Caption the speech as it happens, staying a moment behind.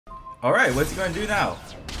Alright, what's he going to do now?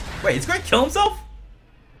 Wait, he's going to kill himself?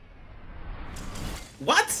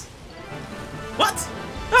 What? What?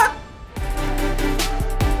 Ah!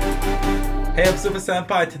 Hey, I'm Super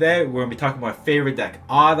Senpai. Today we're going to be talking about my favorite deck,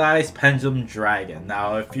 Odd Eyes Pendulum Dragon.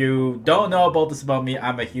 Now, if you don't know about this about me,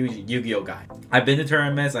 I'm a huge Yu-Gi-Oh guy. I've been to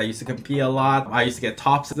tournaments, I used to compete a lot, I used to get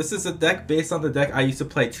tops. This is a deck based on the deck I used to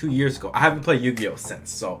play 2 years ago. I haven't played Yu-Gi-Oh since,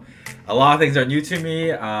 so a lot of things are new to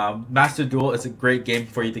me. Master Duel is a great game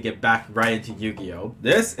for you to get back right into Yu-Gi-Oh.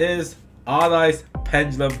 This is Odd Eyes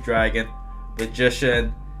Pendulum Dragon,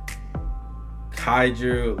 Magician,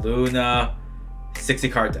 Kaiju, Luna, 60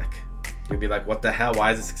 card deck. You'll be like, what the hell,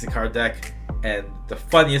 why is it a 60 card deck? And the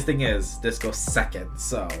funniest thing is, this goes second,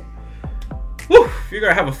 so whew, you're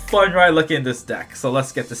gonna have a fun ride looking at this deck. So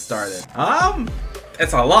let's get this started.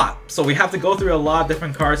 It's a lot, so we have to go through a lot of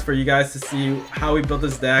different cards for you guys to see how we built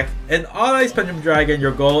this deck. In Odd Eyes Pendulum Dragon,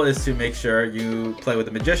 your goal is to make sure you play with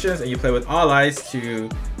the Magicians and you play with Odd Eyes to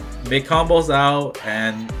make combos out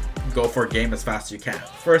and go for a game as fast as you can.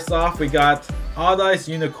 First off, we got Odd Eyes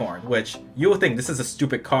Unicorn, which you would think this is a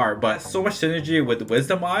stupid card, but so much synergy with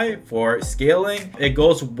Wisdom Eye for scaling. It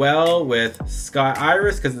goes well with Sky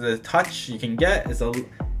Iris because of the touch you can get. It's a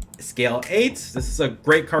scale 8. This is a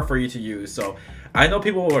great card for you to use. So I know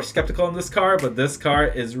people are skeptical on this card, but this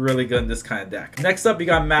card is really good in this kind of deck. Next up, you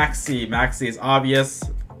got Maxi. Maxi is obvious.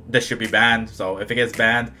 This should be banned, so if it gets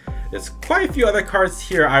banned, there's quite a few other cards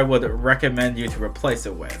here I would recommend you to replace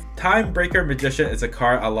it with. Time Breaker Magician is a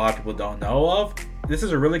card a lot of people don't know of. This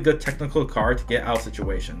is a really good technical card to get out of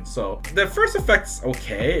situations. So the first effect's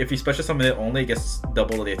okay. If you special summon it only, it gets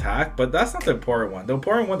double the attack, but that's not the important one. The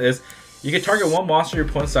important one is you can target one monster your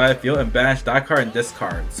opponent's side of the field and banish that card and this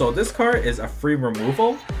card. So this card is a free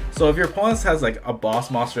removal. So if your opponent has like a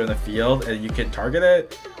boss monster in the field and you can target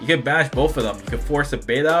it, you can banish both of them. You can force a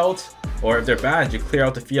bait out, or if they're banished, you clear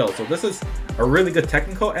out the field. So this is a really good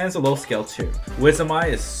technical and it's a low scale too. Wisdom Eye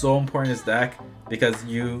is so important in this deck because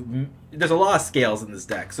there's a lot of scales in this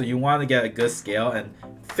deck. So you want to get a good scale and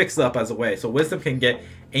fix it up as a way. So Wisdom can get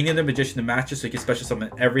any other Magician to match it, so you can special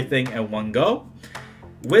summon everything in one go.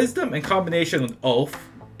 Wisdom in combination with Oath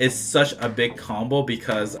is such a big combo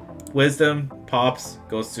because Wisdom pops,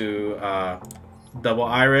 goes to double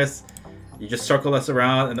Iris. You just circle this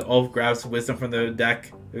around and the Oath grabs Wisdom from the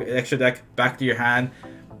deck, extra deck, back to your hand.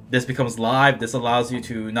 This becomes live. This allows you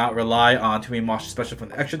to not rely on too many monsters special from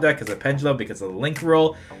the extra deck because of Pendulum, because of the link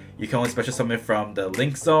rule. You can only special summon from the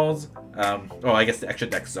link zones, or I guess the extra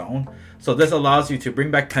deck zone. So this allows you to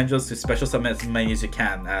bring back Pendulums to special summon as many as you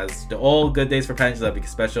can, as the old good days for Pendulum, you can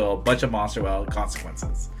special a bunch of monster without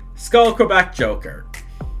consequences. Skull Acrobat Joker.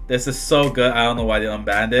 This is so good, I don't know why they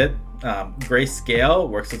unbanned it. Gray Scale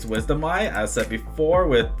works with Wisdom Eye, as said before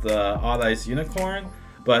with the Odd Eyes Unicorn.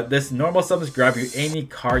 But this normal summons grab you any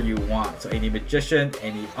card you want. So any Magician,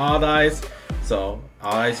 any Odd Eyes. So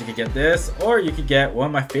Odd Eyes, you could get this, or you could get one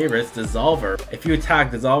of my favorites, Dissolver. If you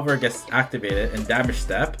attack, Dissolver gets activated in damage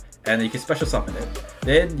step, and then you can special summon it.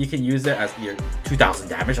 Then you can use it as your 2000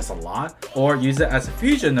 damage, that's a lot. Or use it as a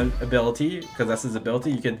fusion ability, because that's his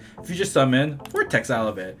ability. You can fusion summon Vortex out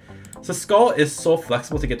of it. So Skull is so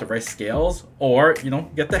flexible to get the right scales, or, you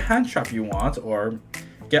know, get the hand trap you want, or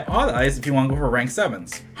get Odd Eyes if you want to go for rank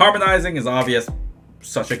 7s. Harmonizing is obvious,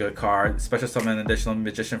 such a good card. Special summon an additional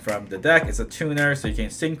Magician from the deck. It's a tuner, so you can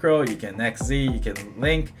Synchro, you can XZ, you can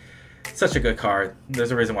Link. Such a good card.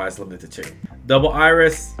 There's a reason why it's limited to 2. Double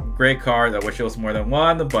Iris, great card. I wish it was more than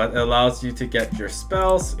one, but it allows you to get your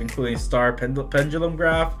spells, including Star Pendulum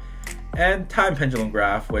Graph and Time Pendulum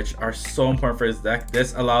Graph, which are so important for this deck.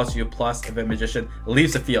 This allows you plus if a Magician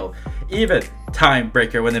leaves the field. Even Time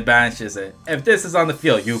Breaker when it banishes it. If this is on the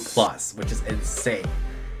field, you plus, which is insane.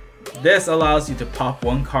 This allows you to pop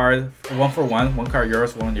one card, one card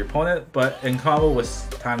yours, one your opponent, but in combo with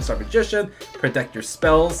Time Star Magician, protect your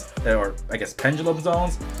spells, or I guess Pendulum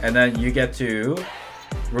Zones, and then you get to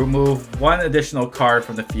remove one additional card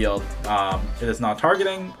from the field. It is not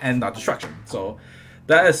targeting and not destruction. So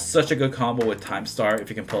that is such a good combo with Time Star if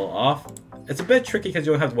you can pull it off. It's a bit tricky because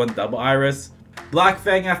you only have one double Iris. Black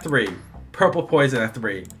Fang at 3, Purple Poison at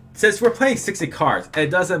 3. Since we're playing 60 cards,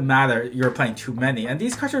 it doesn't matter you're playing too many, and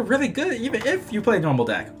these cards are really good even if you play normal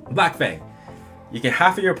deck. Black Fang. You can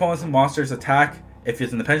half of your opponent's monsters attack if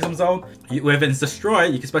it's in the Pendulum Zone. If it's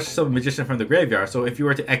destroyed, you can special summon Magician from the graveyard. So if you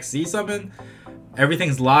were to XZ summon,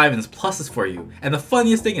 everything's live and it's pluses for you. And the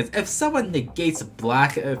funniest thing is, if someone negates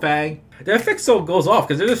Black Fang, their effect so goes off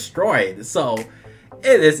because they're destroyed. So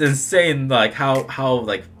it is insane, like how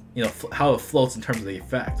like, you know, how it floats in terms of the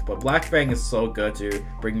effect. But Black Fang is so good to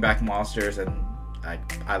bring back monsters, and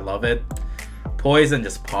I love it. Poison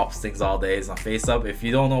just pops things all day. It's on face up. If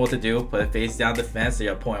you don't know what to do, put it face down defense so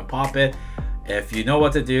your opponent pop it. If you know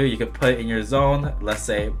what to do, you can put it in your zone. Let's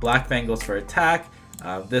say Black Fang goes for attack.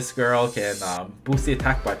 This girl can boost the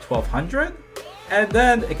attack by 1200. And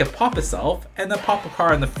then it can pop itself and then pop a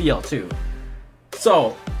card on the field too.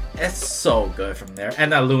 So it's so good from there.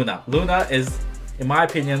 And then Luna. Luna is, in my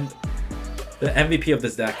opinion, the MVP of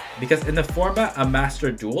this deck, because in the format of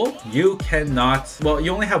Master Duel, you cannot, well,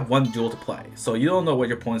 you only have one duel to play, so you don't know what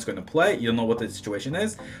your opponent's going to play, you don't know what the situation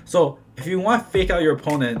is. So if you want to fake out your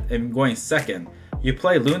opponent and going second, you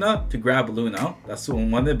play Luna to grab Luna, that's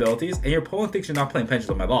one of the abilities, and your opponent thinks you're not playing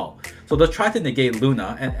Pendulum at all. So they'll try to negate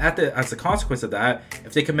Luna, and as a consequence of that,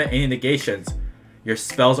 if they commit any negations, your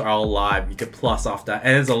spells are all alive, you can plus off that,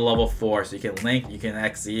 and it's a level 4, so you can link, you can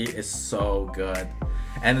XZ, it's so good.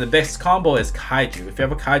 And the best combo is Kaiju. If you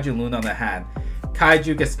have a Kaiju Luna on the hand,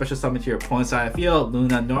 Kaiju gets special summoned to your opponent's side of the field,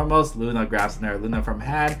 Luna normals, Luna grabs another Luna from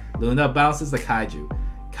hand, Luna bounces the Kaiju.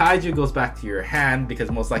 Kaiju goes back to your hand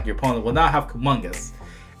because most likely your opponent will not have Cimoooooooo.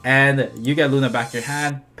 And you get Luna back to your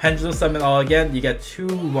hand, Pendulum summon all again, you get 2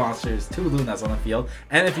 monsters, 2 Lunas on the field,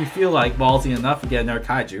 and if you feel like ballsy enough, you get another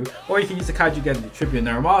Kaiju, or you can use the Kaiju again to tribute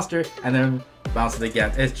another monster, and then bounce it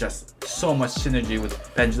again. It's just so much synergy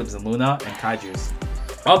with Pendulums and Luna and Kaijus.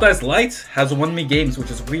 All Dice Light has won me games,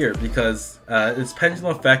 which is weird because its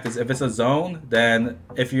Pendulum effect is if it's a zone, then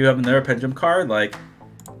if you have another Pendulum card, like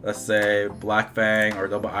let's say Black Fang or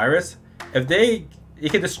Double Iris, if you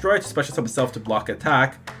can destroy it to special summon itself to block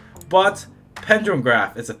attack, but Pendulum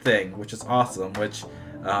Graph is a thing, which is awesome, which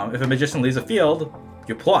if a Magician leaves the field,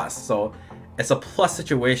 you plus. So it's a plus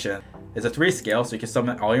situation. It's a 3 scale, so you can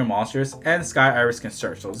summon all your monsters, and Sky Iris can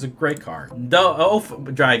search, so it's a great card. The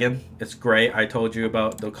Oath Dragon, it's great. I told you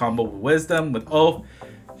about the combo with Wisdom. With Oath,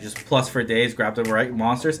 you just plus for days, grab the right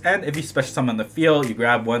monsters, and if you special summon the field, you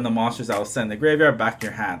grab one of the monsters that will send the graveyard back to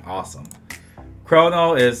your hand. Awesome.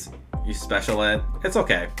 Chrono is, you special it. It's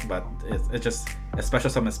okay, but it's just a special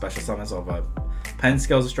summon, so if a Pen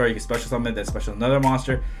Skills Destroy, you can special summon, then special another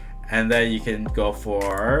monster, and then you can go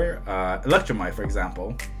for Electromite, for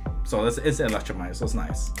example. So it's Electromite, so it's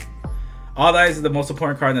nice. All Dice is the most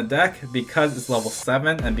important card in the deck because it's level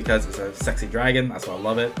 7 and because it's a sexy dragon. That's why I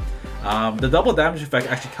love it. The double damage effect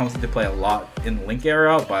actually comes into play a lot in the Link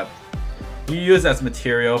era, but you use it as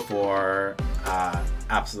material for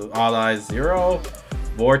Absolute All Dice 0,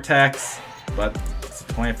 Vortex, but it's a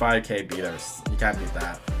 25k beater. You can't beat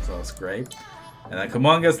that, so it's great. And then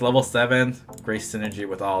Cimoooooooo, level 7, great synergy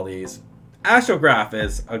with all these. Astrograph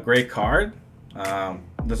is a great card.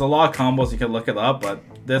 There's a lot of combos, you can look it up, but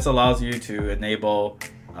this allows you to enable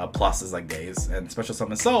pluses like days, and special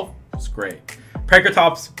summon itself is great.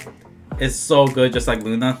 Prankertops is so good, just like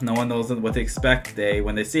Luna. No one knows what to expect.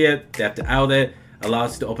 When they see it, they have to out it.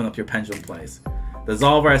 Allows you to open up your Pendulum plays. The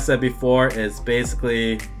Dissolver, I said before, is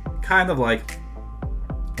basically kind of like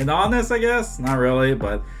an honest, I guess. Not really,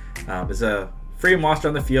 but it's a free monster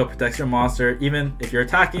on the field, protects your monster. Even if you're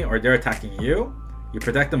attacking or they're attacking you, you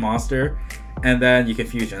protect the monster, and then you can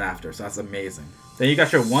fusion after, so that's amazing. Then you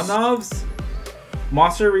got your one-ofs.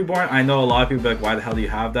 Monster Reborn, I know a lot of people are like, why the hell do you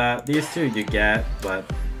have that? These two you get, but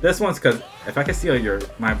this one's because if I can steal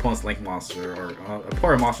my opponent's Link monster or a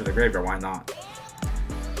poor monster in the graveyard, why not?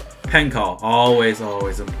 Pen Call, always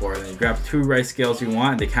important. You grab 2 right skills you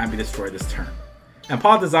want, and they can't be destroyed this turn. And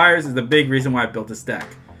Paw of Desires is the big reason why I built this deck.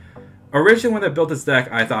 Originally when I built this deck,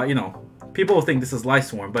 I thought, people will think this is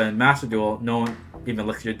Lightsworn, but in Master Duel, no one even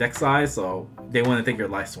looks at your deck size, so they wouldn't think you're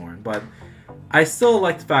Lightsworn. But I still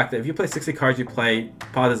like the fact that if you play 60 cards, you play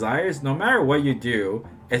Paw of Desires, no matter what you do,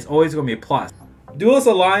 it's always going to be a plus. Duelist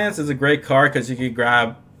Alliance is a great card because you can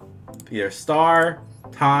grab either Star,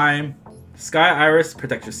 Time, Sky Iris,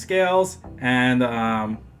 protect your scales, and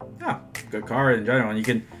yeah, good card in general. And you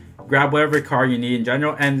can grab whatever card you need in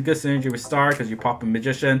general, and good synergy with Star because you pop a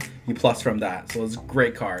Magician, you plus from that. So it's a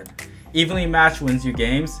great card. Evenly matched wins you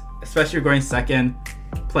games, especially if you're going second.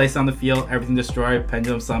 Place on the field, everything destroyed,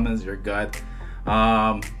 Pendulum summons, you're good.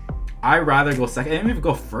 I'd rather go second. And even if you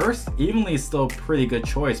go first, evenly is still a pretty good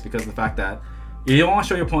choice because of the fact that you don't want to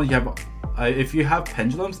show your opponent you have. If you have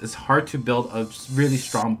Pendulums, it's hard to build a really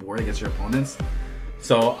strong board against your opponents.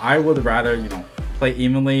 So I would rather, play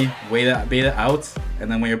evenly, bait it out,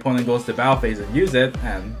 and then when your opponent goes to battle phase and use it,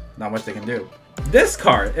 and not much they can do. This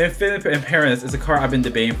card, Infinite Impermanence, is a card I've been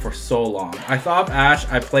debating for so long. I thought of Ash,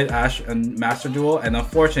 I played Ash in Master Duel, and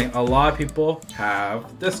unfortunately, a lot of people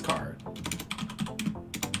have this card.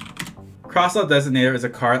 Crossout Designator is a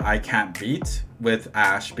card I can't beat with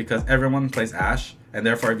Ash because everyone plays Ash, and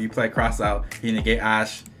therefore if you play Crossout, you negate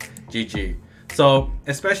Ash, GG. So,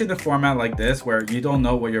 especially in a format like this where you don't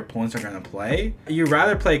know what your opponents are going to play, you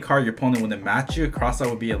rather play a card your opponent wouldn't match you, cross out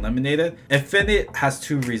would be eliminated. Infinity has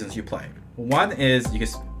two reasons you play. One is you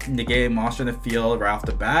can negate a monster in the field right off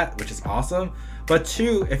the bat, which is awesome. But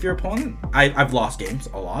two, if your opponent, I've lost games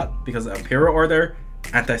a lot because of Imperial Order,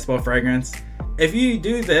 Anti-Spell Fragrance. If you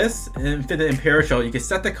do this in Infinite Imperial, you can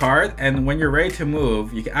set the card, and when you're ready to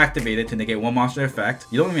move, you can activate it to negate one monster effect.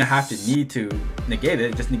 You don't even have to need to negate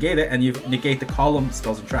it, just negate it, and you negate the column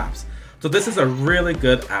spells and traps. So this is a really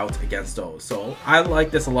good out against those. So I like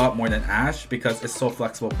this a lot more than Ash because it's so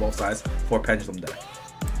flexible both sides for Pendulum deck.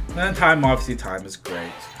 And then Time, obviously Time is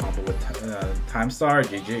great. Combo with Time Star,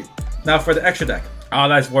 GG. Now for the extra deck. Oh,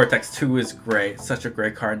 that's Vortex 2 is great. Such a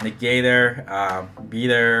great card. Negator,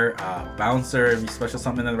 Beater, Bouncer, if you special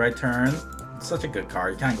summon in the right turn. Such a good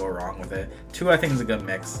card. You can't go wrong with it. 2 I think is a good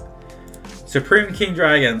mix. Supreme King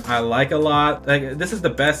Dragon, I like a lot. Like, this is the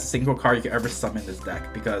best single card you can ever summon in this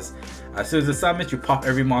deck because as soon as it summons, you pop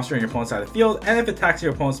every monster in your opponent's side of the field, and if it attacks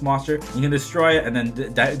your opponent's monster, you can destroy it and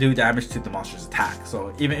then do damage to the monster's attack.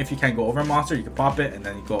 So even if you can't go over a monster, you can pop it and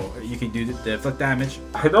then you can do the inflict damage.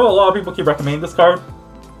 I know a lot of people keep recommending this card.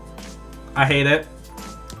 I hate it.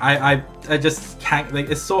 I just can't, like,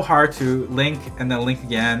 it's so hard to link and then link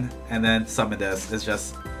again and then summon this. It's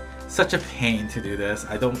just such a pain to do this.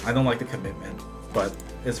 I don't like the commitment, but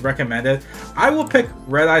it's recommended. I will pick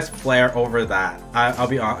Red Eyes Flare over that. I'll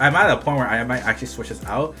be honest. I'm at a point where I might actually switch this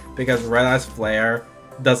out because Red Eyes Flare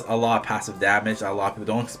does a lot of passive damage that a lot of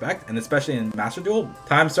people don't expect, and especially in Master Duel.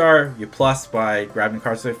 Time Star, you plus by grabbing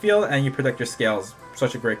cards to the field and you protect your scales.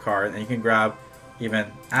 Such a great card, and you can grab even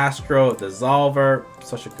Astro, Dissolver,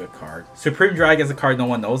 such a good card. Supreme Dragon is a card no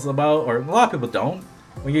one knows about, or a lot of people don't.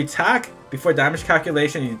 When you attack, before damage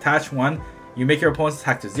calculation, you attach 1, you make your opponent's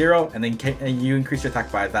attack to 0, and then you increase your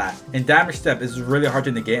attack by that. In damage step, it's really hard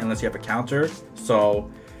to negate unless you have a counter,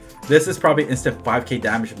 so this is probably instant 5k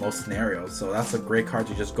damage in most scenarios, so that's a great card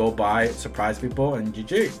to just go by, surprise people, and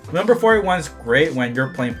GG. Number 41 is great when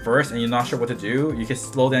you're playing first and you're not sure what to do. You can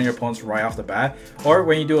slow down your opponents right off the bat, or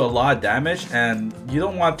when you do a lot of damage and you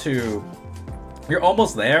don't want to, you're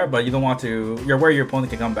almost there, but you don't want to, you're where your opponent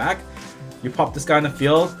can come back. You pop this guy in the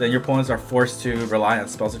field, then your opponents are forced to rely on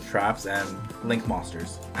spells and traps and link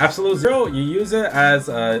monsters. Absolute Zero, you use it as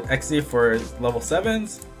a XZ for level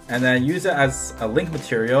 7s, and then use it as a link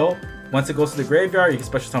material. Once it goes to the graveyard, you can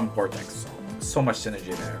special summon Vortex. So much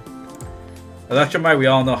synergy there. Electromite, we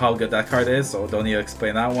all know how good that card is, so don't need to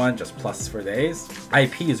explain that one, just plus for days.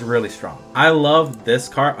 IP is really strong. I love this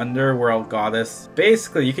card, Underworld Goddess.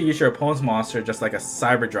 Basically, you can use your opponent's monster just like a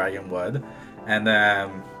Cyber Dragon would, and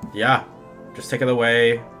then, yeah, just take it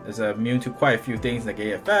away. It's immune to quite a few things,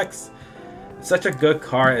 negate effects. It's such a good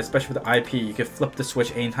card, especially with the IP. You can flip the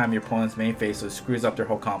switch anytime your opponent's main phase, so it screws up their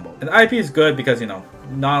whole combo. And the IP is good because, you know,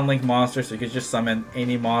 non-link monster, so you can just summon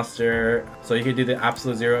any monster. So you can do the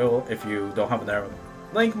Absolute Zero if you don't have another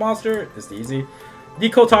link monster. It's easy.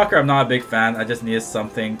 Decode Talker, I'm not a big fan. I just needed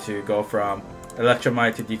something to go from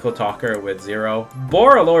Electromite to Decode Talker with 0.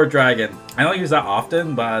 Bora Lower Dragon. I don't use that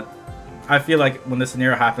often, but I feel like when this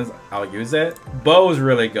scenario happens, I'll use it. Bow is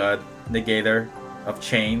really good. Negator of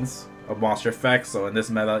chains of monster effects. So in this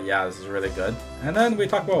meta, yeah, this is really good. And then we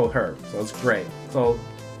talk about her, so it's great. So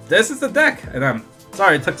this is the deck, and I'm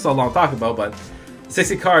sorry it took so long to talk about, but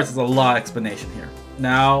 60 cards is a lot of explanation here.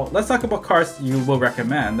 Now let's talk about cards you will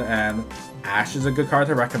recommend, and Ash is a good card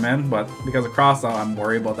to recommend, but because of crossout, I'm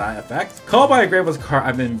worried about that effect. Call by a Grave was a card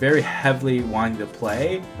I've been very heavily wanting to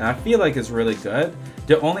play, and I feel like it's really good.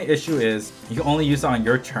 The only issue is you can only use it on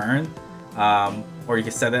your turn, or you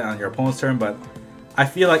can set it on your opponent's turn, but I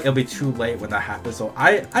feel like it'll be too late when that happens. So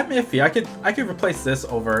I'm iffy. I could replace this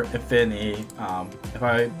over Infinity if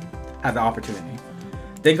I had the opportunity.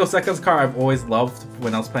 Denko Sekka's card I've always loved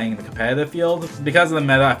when I was playing in the competitive field. Because of the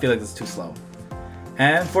meta, I feel like it's too slow.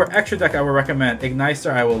 And for extra deck, I would recommend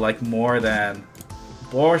Igniter. I will like more than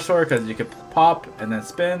Borsor because you could pop and then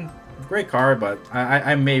spin. Great card, but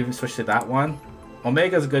I may even switch to that one.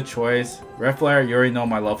 Omega is a good choice. Red Flare, you already know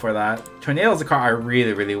my love for that. Tornado is a card I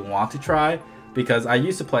really want to try because I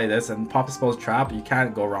used to play this, and Pop Exposed Trap, you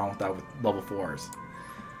can't go wrong with that with level 4s.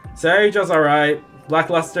 Sarija's alright.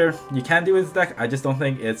 Blackluster, you can do this deck, I just don't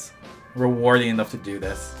think it's rewarding enough to do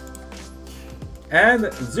this.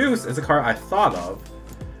 And Zeus is a card I thought of,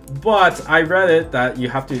 but I read it that you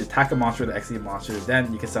have to attack a monster with the XE monster,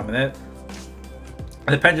 then you can summon it.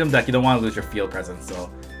 In the Pendulum deck, you don't want to lose your field presence, so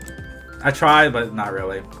I tried, but not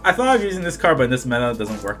really. I thought of using this card, but in this meta, it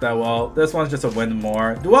doesn't work that well. This one's just a win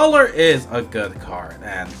more. Dweller is a good card,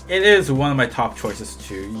 and it is one of my top choices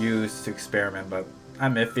to use to experiment, but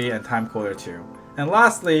I'm iffy, and Time Cooler too. And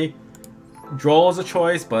lastly, Droll is a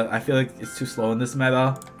choice, but I feel like it's too slow in this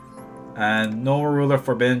meta. And no ruler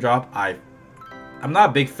Forbidden Drop. I'm not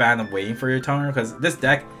a big fan of waiting for your turn because this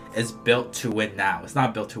deck is built to win now. It's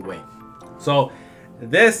not built to wait. So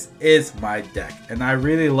this is my deck, and I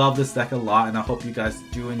really love this deck a lot, and I hope you guys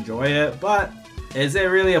do enjoy it. But is it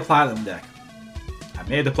really a platinum deck? I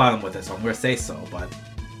made the platinum with it, so I'm gonna say so. But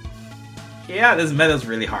yeah, this meta is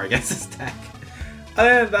really hard against this deck.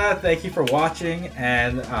 Other than that, thank you for watching,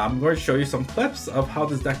 and I'm going to show you some clips of how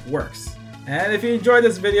this deck works. And if you enjoyed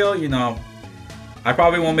this video, you know, I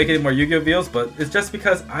probably won't make any more Yu-Gi-Oh videos, but it's just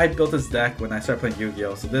because I built this deck when I started playing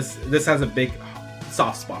Yu-Gi-Oh, so this has a big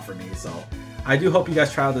soft spot for me. So I do hope you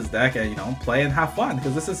guys try out this deck and, you know, play and have fun,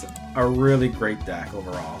 because this is a really great deck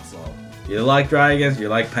overall. So you like dragons, you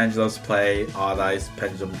like pendulums, play Odd Eyes,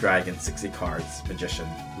 Pendulum, Dragon, 60 cards, Magician,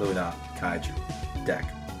 Luna, Kaiju deck.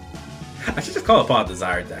 I should just call it upon a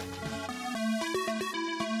Desire deck.